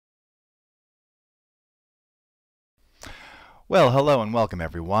Well, hello and welcome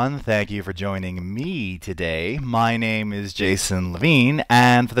everyone. Thank you for joining me today. My name is Jason Levine,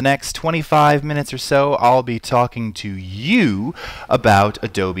 and for the next 25 minutes or so, I'll be talking to you about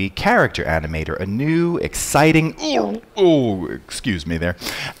Adobe Character Animator, a new, exciting, excuse me there,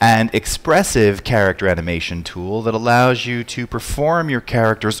 and expressive character animation tool that allows you to perform your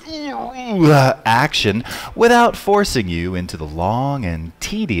character's action without forcing you into the long and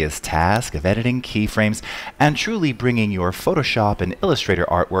tedious task of editing keyframes and truly bringing your Photoshop and Illustrator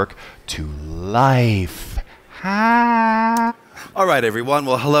artwork to life. Ha! All right, everyone.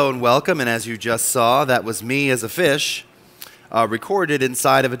 Well, hello and welcome. And as you just saw, that was me as a fish recorded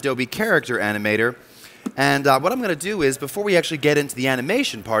inside of Adobe Character Animator. And what I'm going to do is, before we actually get into the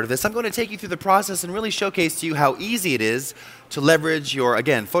animation part of this, I'm going to take you through the process and really showcase to you how easy it is to leverage your,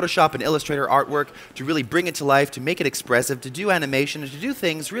 again, Photoshop and Illustrator artwork to really bring it to life, to make it expressive, to do animation, and to do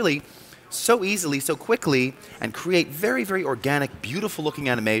things really so easily, so quickly, and create very, very organic, beautiful-looking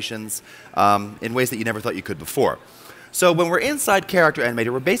animations in ways that you never thought you could before. So when we're inside Character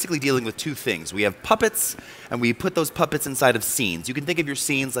Animator, we're basically dealing with two things. We have puppets, and we put those puppets inside of scenes. You can think of your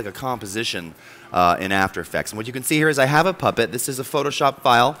scenes like a composition in After Effects. And what you can see here is I have a puppet. This is a Photoshop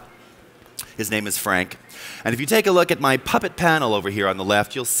file. His name is Frank. And if you take a look at my puppet panel over here on the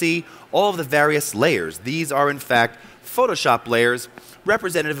left, you'll see all of the various layers. These are, in fact, Photoshop layers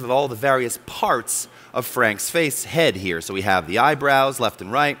representative of all the various parts of Frank's face head here. So we have the eyebrows, left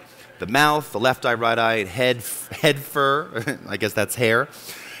and right, the mouth, the left eye, right eye, head fur, I guess that's hair.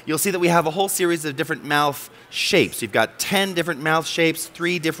 You'll see that we have a whole series of different mouth shapes. You've got 10 different mouth shapes,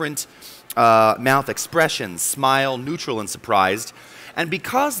 3 different mouth expressions, smile, neutral, and surprised. And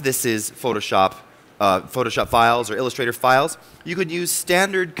because this is Photoshop files or Illustrator files, you could use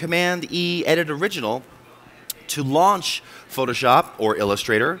standard Command-E Edit Original to launch Photoshop or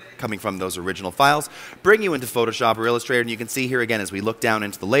Illustrator, coming from those original files, bring you into Photoshop or Illustrator, and you can see here again as we look down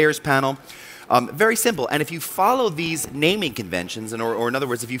into the Layers panel. Very simple, and if you follow these naming conventions, or in other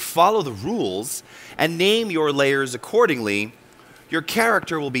words, if you follow the rules and name your layers accordingly, your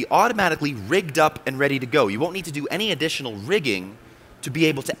character will be automatically rigged up and ready to go. You won't need to do any additional rigging to be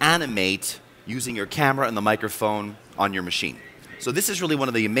able to animate using your camera and the microphone on your machine. So this is really one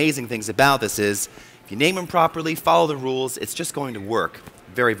of the amazing things about this is, if you name them properly, follow the rules, it's just going to work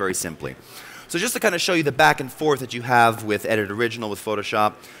very, very simply. So just to kind of show you the back and forth that you have with Edit Original with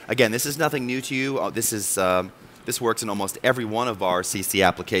Photoshop, again, this is nothing new to you. This works in almost every one of our CC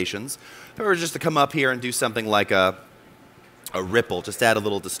applications. Or just to come up here and do something like a ripple, just add a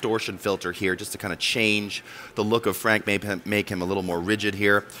little distortion filter here just to kind of change the look of Frank, make him a little more rigid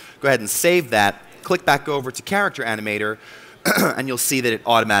here. Go ahead and save that, click back over to Character Animator, and you'll see that it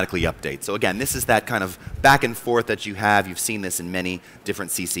automatically updates. So again, this is that kind of back and forth that you have. You've seen this in many different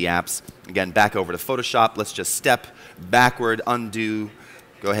CC apps. Again, back over to Photoshop. Let's just step backward, undo,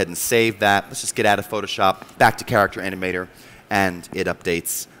 go ahead and save that. Let's just get out of Photoshop, back to Character Animator, and it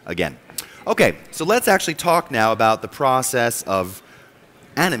updates again. Okay, so let's actually talk now about the process of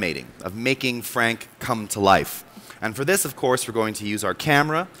animating, of making Frank come to life. And for this, of course, we're going to use our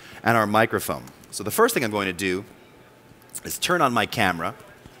camera and our microphone. So the first thing I'm going to do is turn on my camera,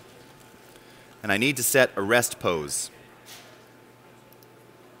 and I need to set a rest pose.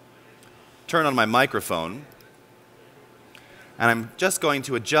 Turn on my microphone, and I'm just going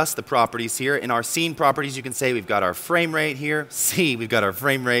to adjust the properties here. In our scene properties, you can say we've got our frame rate here. See, we've got our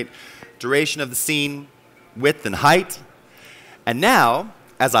frame rate, duration of the scene, width and height. And now,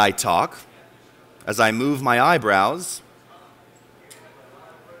 as I talk, as I move my eyebrows,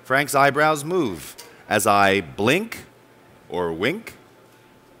 Frank's eyebrows move. As I blink or wink,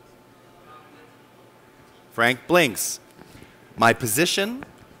 Frank blinks. My position,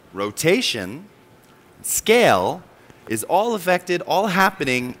 rotation, scale is all affected, all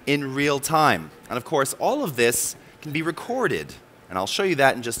happening in real time. And of course, all of this can be recorded. And I'll show you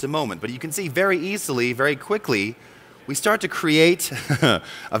that in just a moment. But you can see very easily, very quickly, we start to create a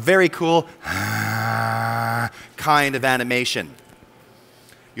very cool kind of animation.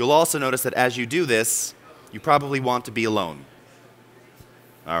 You'll also notice that as you do this, you probably want to be alone.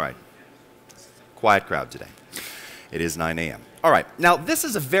 All right. Quiet crowd today. It is 9 a.m. All right. Now, this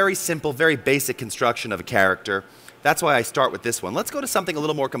is a very simple, very basic construction of a character. That's why I start with this one. Let's go to something a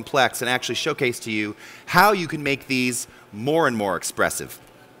little more complex and actually showcase to you how you can make these more and more expressive.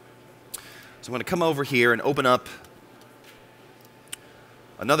 So I'm going to come over here and open up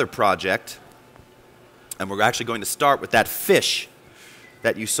another project. And we're actually going to start with that fish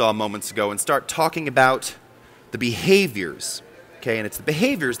that you saw moments ago and start talking about the behaviors. Okay, and it's the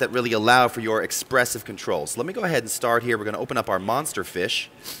behaviors that really allow for your expressive control. So let me go ahead and start here. We're going to open up our monster fish.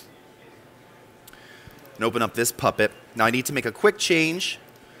 and open up this puppet. Now I need to make a quick change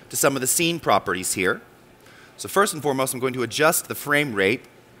to some of the scene properties here. So first and foremost, I'm going to adjust the frame rate.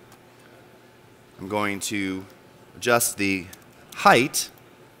 I'm going to adjust the height,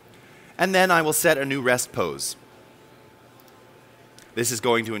 and then I will set a new rest pose. This is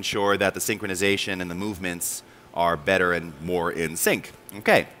going to ensure that the synchronization and the movements are better and more in sync.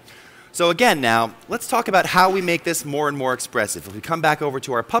 Okay. So again now, let's talk about how we make this more and more expressive. If we come back over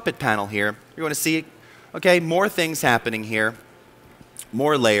to our puppet panel here, you're going to see, okay, more things happening here,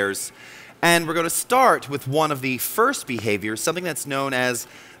 more layers. And we're going to start with one of the first behaviors, something that's known as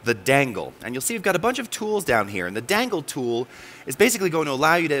the dangle. And you'll see we've got a bunch of tools down here. And the dangle tool is basically going to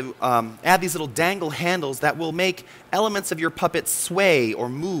allow you to add these little dangle handles that will make elements of your puppet sway or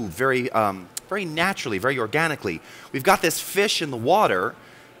move very naturally, very organically. We've got this fish in the water,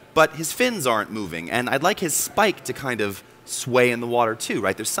 but his fins aren't moving, and I'd like his spike to kind of sway in the water too,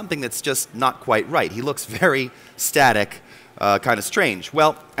 right? There's something that's just not quite right. He looks very static, kind of strange.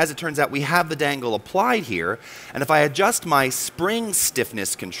 Well, as it turns out, we have the dangle applied here, and if I adjust my spring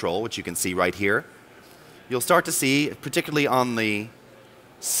stiffness control, which you can see right here, you'll start to see, particularly on the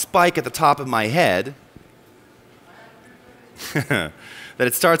spike at the top of my head, that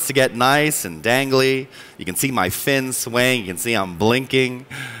it starts to get nice and dangly. You can see my fins swaying. You can see I'm blinking.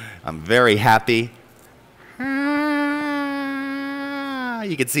 I'm very happy. You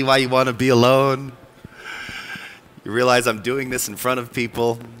can see why you want to be alone. You realize I'm doing this in front of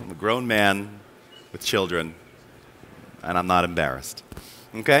people. I'm a grown man with children, and I'm not embarrassed.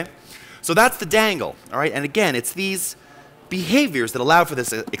 Okay? So that's the dangle, all right? And again, it's these behaviors that allow for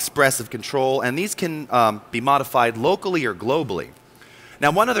this expressive control, and these can be modified locally or globally. Now,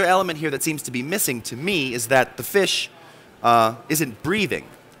 one other element here that seems to be missing to me is that the fish isn't breathing.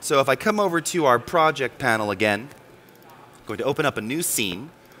 So if I come over to our project panel again, I'm going to open up a new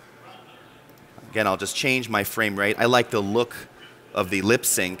scene. Again, I'll just change my frame rate. I like the look of the lip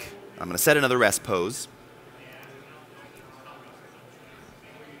sync. I'm going to set another rest pose.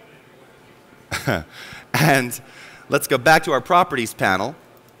 And let's go back to our properties panel.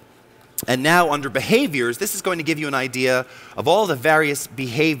 And now under behaviors, this is going to give you an idea of all the various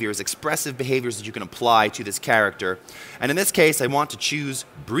behaviors, expressive behaviors that you can apply to this character. And in this case, I want to choose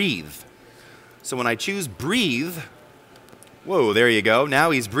breathe. So when I choose breathe, whoa, there you go. Now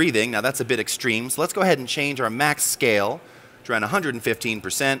he's breathing. Now that's a bit extreme. So let's go ahead and change our max scale to around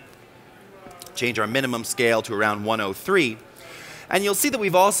 115%. Change our minimum scale to around 103. And you'll see that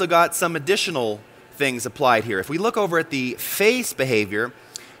we've also got some additional things applied here. If we look over at the face behavior,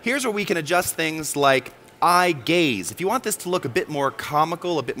 here's where we can adjust things like eye gaze. If you want this to look a bit more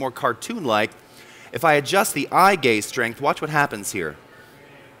comical, a bit more cartoon-like, if I adjust the eye gaze strength, watch what happens here.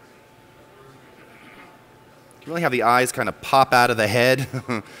 You can really have the eyes kind of pop out of the head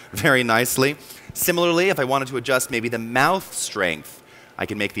very nicely. Similarly, if I wanted to adjust maybe the mouth strength, I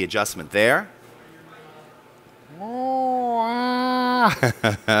can make the adjustment there.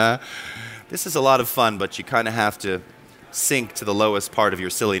 This is a lot of fun, but you kind of have to sink to the lowest part of your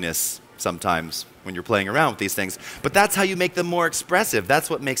silliness sometimes when you're playing around with these things. But that's how you make them more expressive. That's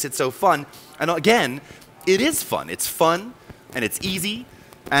what makes it so fun. And again, it is fun. It's fun, and it's easy,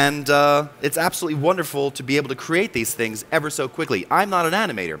 and it's absolutely wonderful to be able to create these things ever so quickly. I'm not an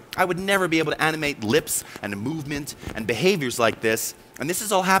animator. I would never be able to animate lips and movement and behaviors like this. And this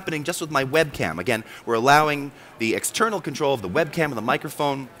is all happening just with my webcam. Again, we're allowing the external control of the webcam and the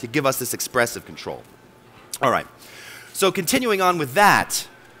microphone to give us this expressive control. All right. So continuing on with that,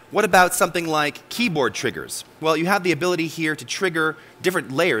 what about something like keyboard triggers? Well, you have the ability here to trigger different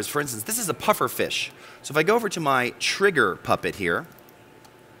layers. For instance, this is a puffer fish. So if I go over to my trigger puppet here,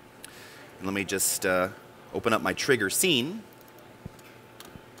 and let me just open up my trigger scene,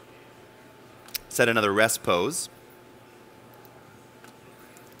 set another rest pose.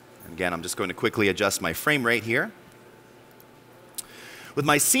 And again, I'm just going to quickly adjust my frame rate here. With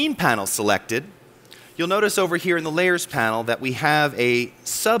my scene panel selected, you'll notice over here in the layers panel that we have a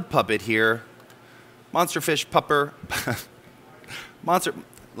sub-puppet here, monsterfish pupper,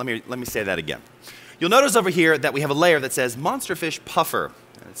 let me say that again. You'll notice over here that we have a layer that says monsterfish puffer.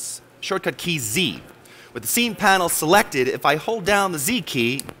 It's shortcut key Z. With the scene panel selected, if I hold down the Z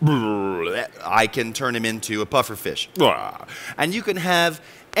key, I can turn him into a pufferfish. And you can have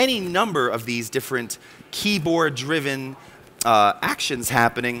any number of these different keyboard-driven actions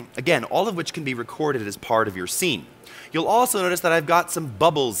happening, again, all of which can be recorded as part of your scene. You'll also notice that I've got some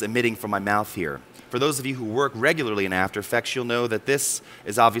bubbles emitting from my mouth here. For those of you who work regularly in After Effects, you'll know that this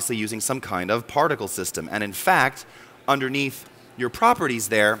is obviously using some kind of particle system. And in fact, underneath your properties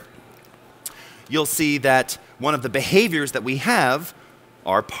there, you'll see that one of the behaviors that we have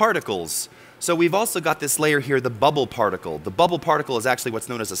are particles. So we've also got this layer here, the bubble particle. The bubble particle is actually what's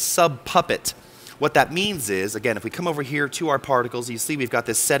known as a sub-puppet. What that means is, again, if we come over here to our particles, you see we've got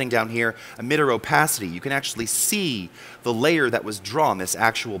this setting down here, emitter opacity. You can actually see the layer that was drawn, this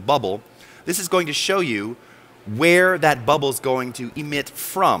actual bubble. This is going to show you where that bubble is going to emit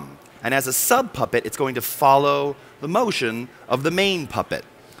from. And as a sub-puppet, it's going to follow the motion of the main puppet.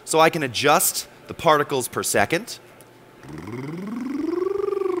 So I can adjust the particles per second.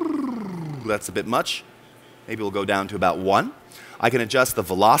 That's a bit much. Maybe we'll go down to about 1. I can adjust the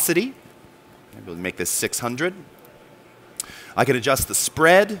velocity. Maybe we'll make this 600. I can adjust the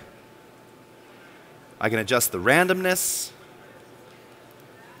spread. I can adjust the randomness.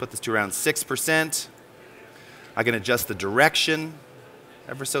 Put this to around 6%. I can adjust the direction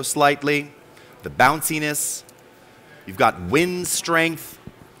ever so slightly. The bounciness. You've got wind strength.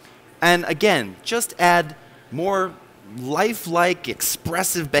 And again, just add more lifelike,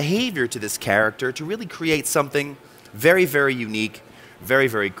 expressive behavior to this character to really create something very, very unique, very,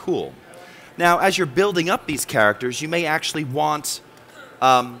 very cool. Now, as you're building up these characters, you may actually want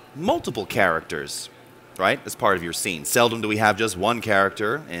multiple characters, right, as part of your scene. Seldom do we have just one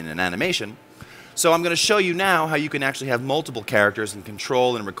character in an animation. So I'm going to show you now how you can actually have multiple characters and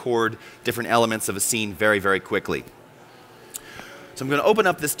control and record different elements of a scene very, very quickly. So I'm going to open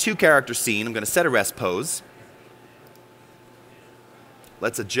up this 2-character scene. I'm going to set a rest pose.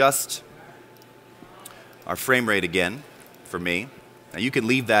 Let's adjust our frame rate again for me. Now you can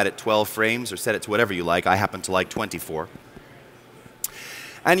leave that at 12 frames or set it to whatever you like. I happen to like 24.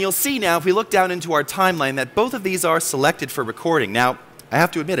 And you'll see now, if we look down into our timeline, that both of these are selected for recording. Now, I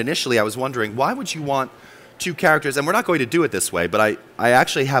have to admit, initially I was wondering, why would you want 2 characters? And we're not going to do it this way, but I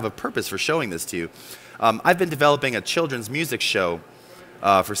actually have a purpose for showing this to you. I've been developing a children's music show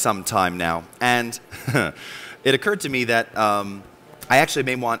for some time now. And it occurred to me that I actually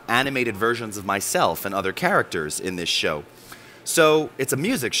may want animated versions of myself and other characters in this show. So it's a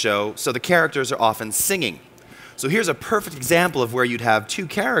music show, so the characters are often singing. So here's a perfect example of where you'd have 2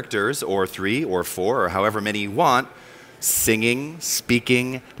 characters, or 3, or 4, or however many you want, singing,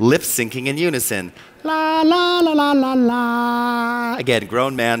 speaking, lip-syncing in unison. La, la, la, la, la, la. Again,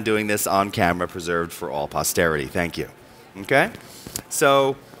 grown man doing this on camera, preserved for all posterity. Thank you. Okay?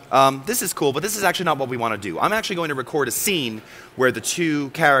 So this is cool, but this is actually not what we want to do. I'm actually going to record a scene where the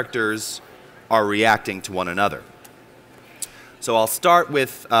 2 characters are reacting to one another. So I'll start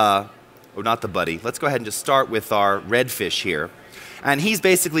with, oh, not the buddy. Let's go ahead and just start with our red fish here. And he's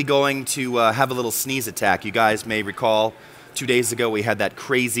basically going to have a little sneeze attack. You guys may recall 2 days ago we had that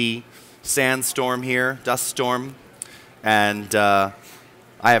crazy sandstorm here, dust storm. And I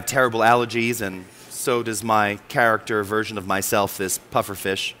have terrible allergies, and so does my character version of myself, this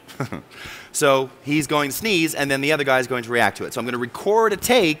pufferfish. So he's going to sneeze, and then the other guy is going to react to it. So I'm going to record a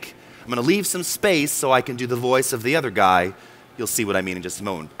take. I'm going to leave some space so I can do the voice of the other guy. You'll see what I mean in just a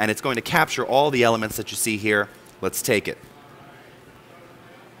moment. And it's going to capture all the elements that you see here. Let's take it.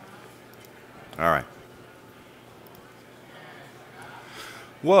 All right.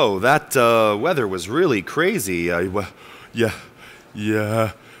 Whoa, that weather was really crazy.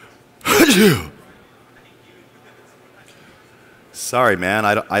 Yeah. Sorry, man.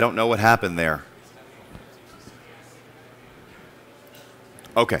 I don't know what happened there.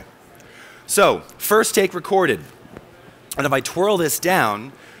 Okay. So, first take recorded. And if I twirl this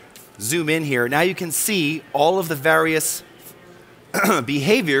down, zoom in here, now you can see all of the various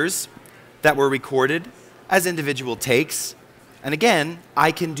behaviors that were recorded as individual takes. And again,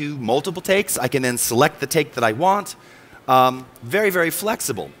 I can do multiple takes. I can then select the take that I want. Very, very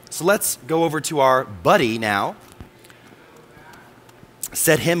flexible. So let's go over to our buddy now.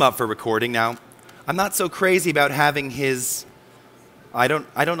 Set him up for recording. Now, I'm not so crazy about having his... I don't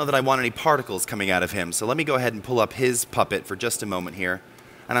know that I want any particles coming out of him. So let me go ahead and pull up his puppet for just a moment here.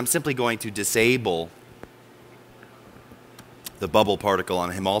 And I'm simply going to disable the bubble particle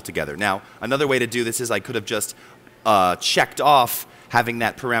on him altogether. Now, another way to do this is I could have just checked off having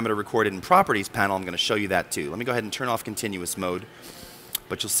that parameter recorded in Properties panel. I'm going to show you that too. Let me go ahead and turn off continuous mode.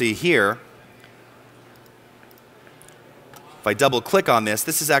 But you'll see here, if I double click on this,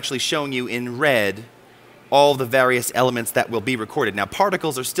 this is actually showing you in red all the various elements that will be recorded. Now,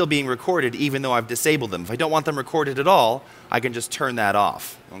 particles are still being recorded even though I've disabled them. If I don't want them recorded at all, I can just turn that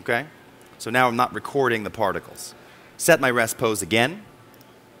off, okay? So now I'm not recording the particles. Set my rest pose again.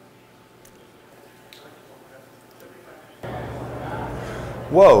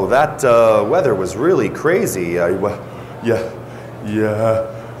 Whoa, that weather was really crazy. Yeah.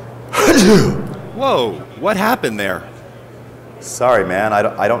 Whoa, what happened there? Sorry, man,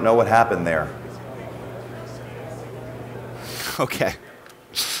 I don't know what happened there. Okay.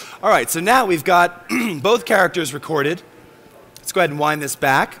 All right, so now we've got both characters recorded. Let's go ahead and wind this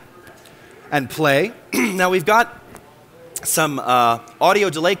back and play. Now we've got some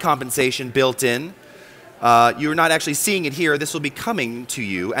audio delay compensation built in. You're not actually seeing it here. This will be coming to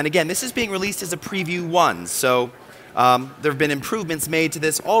you. And again, this is being released as a preview 1. So there have been improvements made to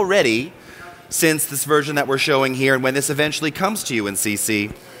this already since this version that we're showing here. And when this eventually comes to you in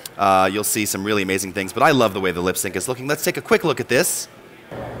CC, you'll see some really amazing things. But I love the way the lip sync is looking. Let's take a quick look at this.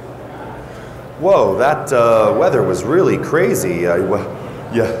 Whoa, that weather was really crazy.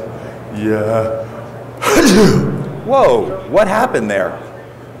 Yeah. Whoa, what happened there?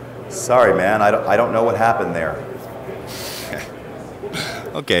 Sorry, man, I don't know what happened there.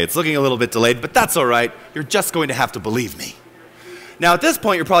 Okay, it's looking a little bit delayed, but that's all right. You're just going to have to believe me. Now, at this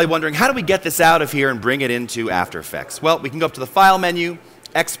point, you're probably wondering, how do we get this out of here and bring it into After Effects? Well, we can go up to the File menu,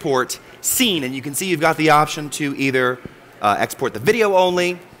 Export, Scene, and you can see you've got the option to either export the video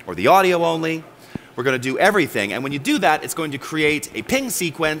only or the audio only. We're going to do everything, and when you do that, it's going to create a ping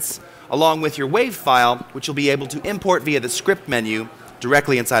sequence along with your WAV file, which you'll be able to import via the Script menu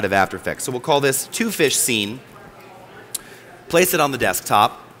directly inside of After Effects. So we'll call this Two Fish Scene, place it on the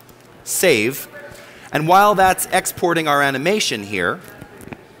desktop, save, and while that's exporting our animation here,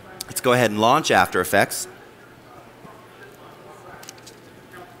 let's go ahead and launch After Effects.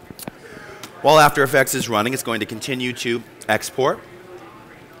 While After Effects is running, it's going to continue to export.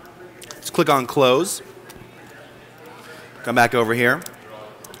 Let's click on Close. Come back over here.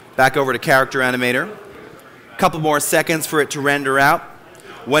 Back over to Character Animator. A couple more seconds for it to render out.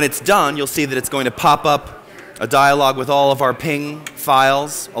 When it's done, you'll see that it's going to pop up a dialog with all of our ping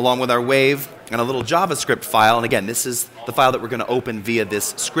files, along with our WAV and a little JavaScript file. And again, this is the file that we're going to open via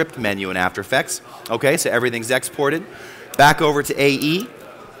this script menu in After Effects. Okay, so everything's exported. Back over to AE,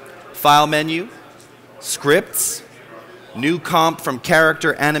 File menu, Scripts, New comp from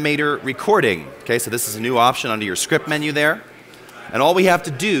Character Animator Recording. Okay, so this is a new option under your Script menu there. And all we have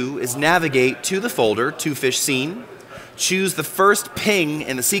to do is navigate to the folder, Two Fish Scene, choose the first ping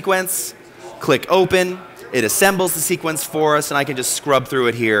in the sequence, click Open. It assembles the sequence for us, and I can just scrub through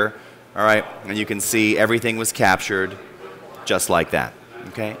it here. All right, and you can see everything was captured just like that.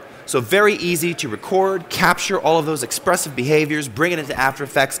 Okay, so very easy to record, capture all of those expressive behaviors, bring it into After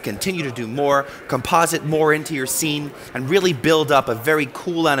Effects, continue to do more, composite more into your scene, and really build up a very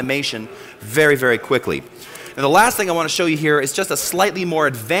cool animation very, very quickly. And the last thing I want to show you here is just a slightly more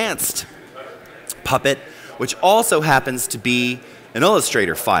advanced puppet, which also happens to be an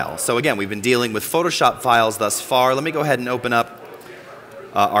Illustrator file. So again, we've been dealing with Photoshop files thus far. Let me go ahead and open up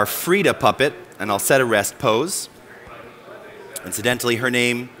our Frida puppet, and I'll set a rest pose. Incidentally, her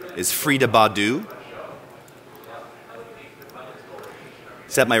name is Frida Badu.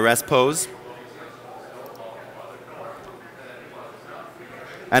 Set my rest pose.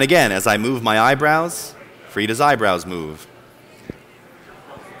 And again, as I move my eyebrows, Frida's eyebrows move.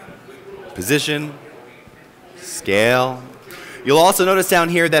 Position, scale. You'll also notice down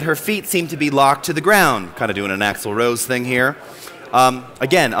here that her feet seem to be locked to the ground, kind of doing an Axl Rose thing here.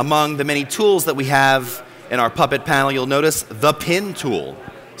 Again, among the many tools that we have in our puppet panel, you'll notice the pin tool.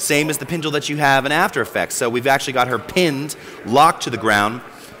 Same as the pin tool that you have in After Effects. So we've actually got her pinned, locked to the ground.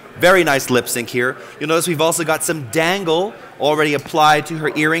 Very nice lip sync here. You'll notice we've also got some dangle already applied to her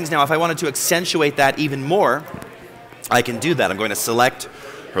earrings. Now, if I wanted to accentuate that even more, I can do that. I'm going to select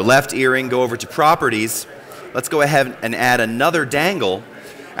her left earring, go over to Properties. Let's go ahead and add another dangle.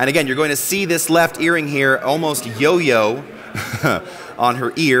 And again, you're going to see this left earring here almost yo-yo on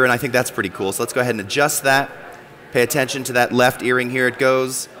her ear, and I think that's pretty cool. So let's go ahead and adjust that. Pay attention to that left earring here. It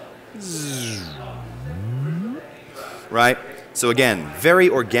goes. Right? So again, very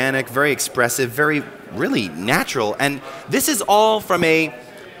organic, very expressive, very really natural. And this is all from an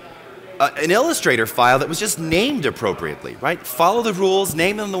Illustrator file that was just named appropriately, right? Follow the rules,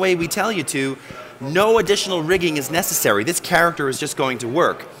 name them the way we tell you to. No additional rigging is necessary. This character is just going to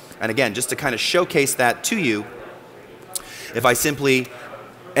work. And again, just to kind of showcase that to you, if I simply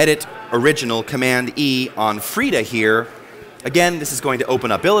edit original, Command E on Frida here, again, this is going to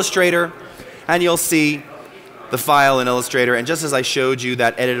open up Illustrator, and you'll see the file in Illustrator. And just as I showed you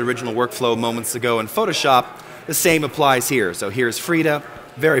that edit original workflow moments ago in Photoshop, the same applies here. So here's Frida.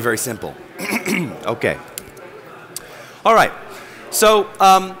 Very, very simple. Okay. All right. So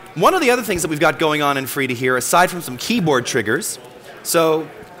one of the other things that we've got going on in Frida here, aside from some keyboard triggers, so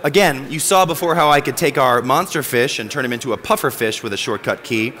again, you saw before how I could take our monster fish and turn him into a puffer fish with a shortcut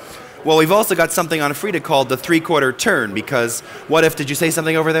key. Well, we've also got something on Frida called the 3/4 turn, because what if, did you say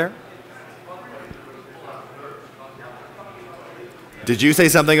something over there? Did you say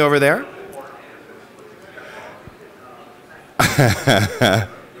something over there?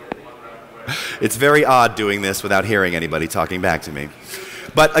 It's very odd doing this without hearing anybody talking back to me.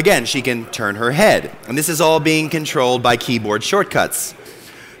 But again, she can turn her head. And this is all being controlled by keyboard shortcuts.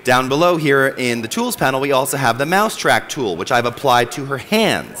 Down below here in the Tools panel, we also have the mouse track tool, which I've applied to her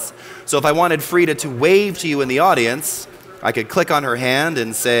hands. So if I wanted Frida to wave to you in the audience, I could click on her hand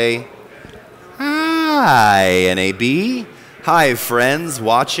and say, "Hi, NAB. Hi, friends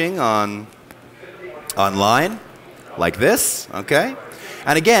watching online," like this, okay?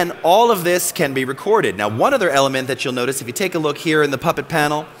 And again, all of this can be recorded. Now, one other element that you'll notice, if you take a look here in the Puppet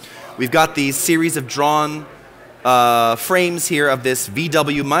panel, we've got these series of drawn frames here of this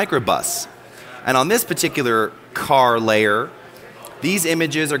VW microbus. And on this particular car layer, these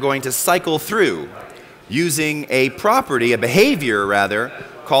images are going to cycle through using a property, a behavior rather,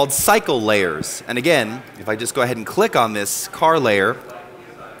 called cycle layers. And again, if I just go ahead and click on this car layer,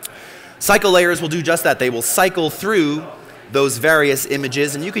 cycle layers will do just that. They will cycle through those various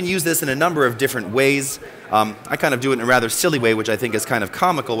images, and you can use this in a number of different ways. I kind of do it in a rather silly way, which I think is kind of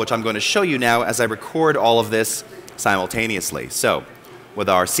comical, which I'm going to show you now as I record all of this simultaneously. So, with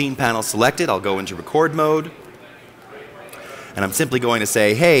our scene panel selected, I'll go into record mode, and I'm simply going to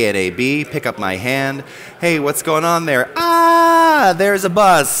say, "Hey, NAB, pick up my hand. Hey, what's going on there? Ah, there's a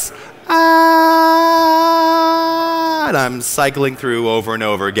bus. Ah," and I'm cycling through over and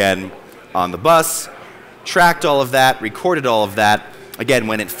over again on the bus. Tracked all of that, recorded all of that. Again,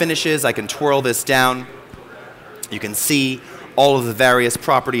 when it finishes, I can twirl this down. You can see all of the various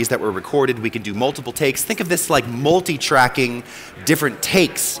properties that were recorded. We can do multiple takes. Think of this like multi-tracking different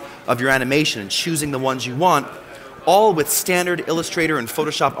takes of your animation and choosing the ones you want, all with standard Illustrator and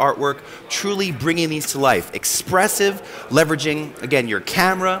Photoshop artwork, truly bringing these to life. Expressive, leveraging, again, your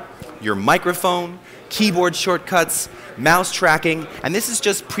camera, your microphone, keyboard shortcuts, mouse tracking, and this is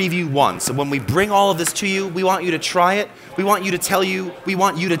just preview 1. So when we bring all of this to you, we want you to try it. We want you to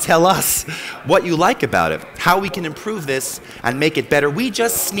tell us what you like about it, how we can improve this and make it better. We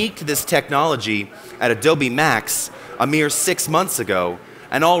just sneaked this technology at Adobe Max a mere 6 months ago,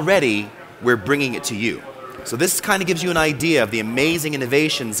 and already we're bringing it to you. So this kind of gives you an idea of the amazing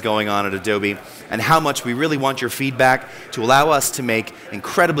innovations going on at Adobe and how much we really want your feedback to allow us to make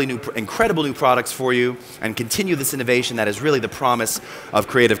incredible new products for you and continue this innovation that is really the promise of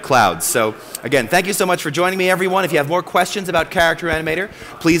Creative Cloud. So again, thank you so much for joining me, everyone. If you have more questions about Character Animator,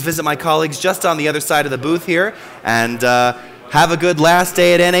 please visit my colleagues just on the other side of the booth here, and have a good last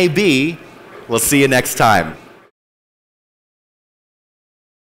day at NAB. We'll see you next time.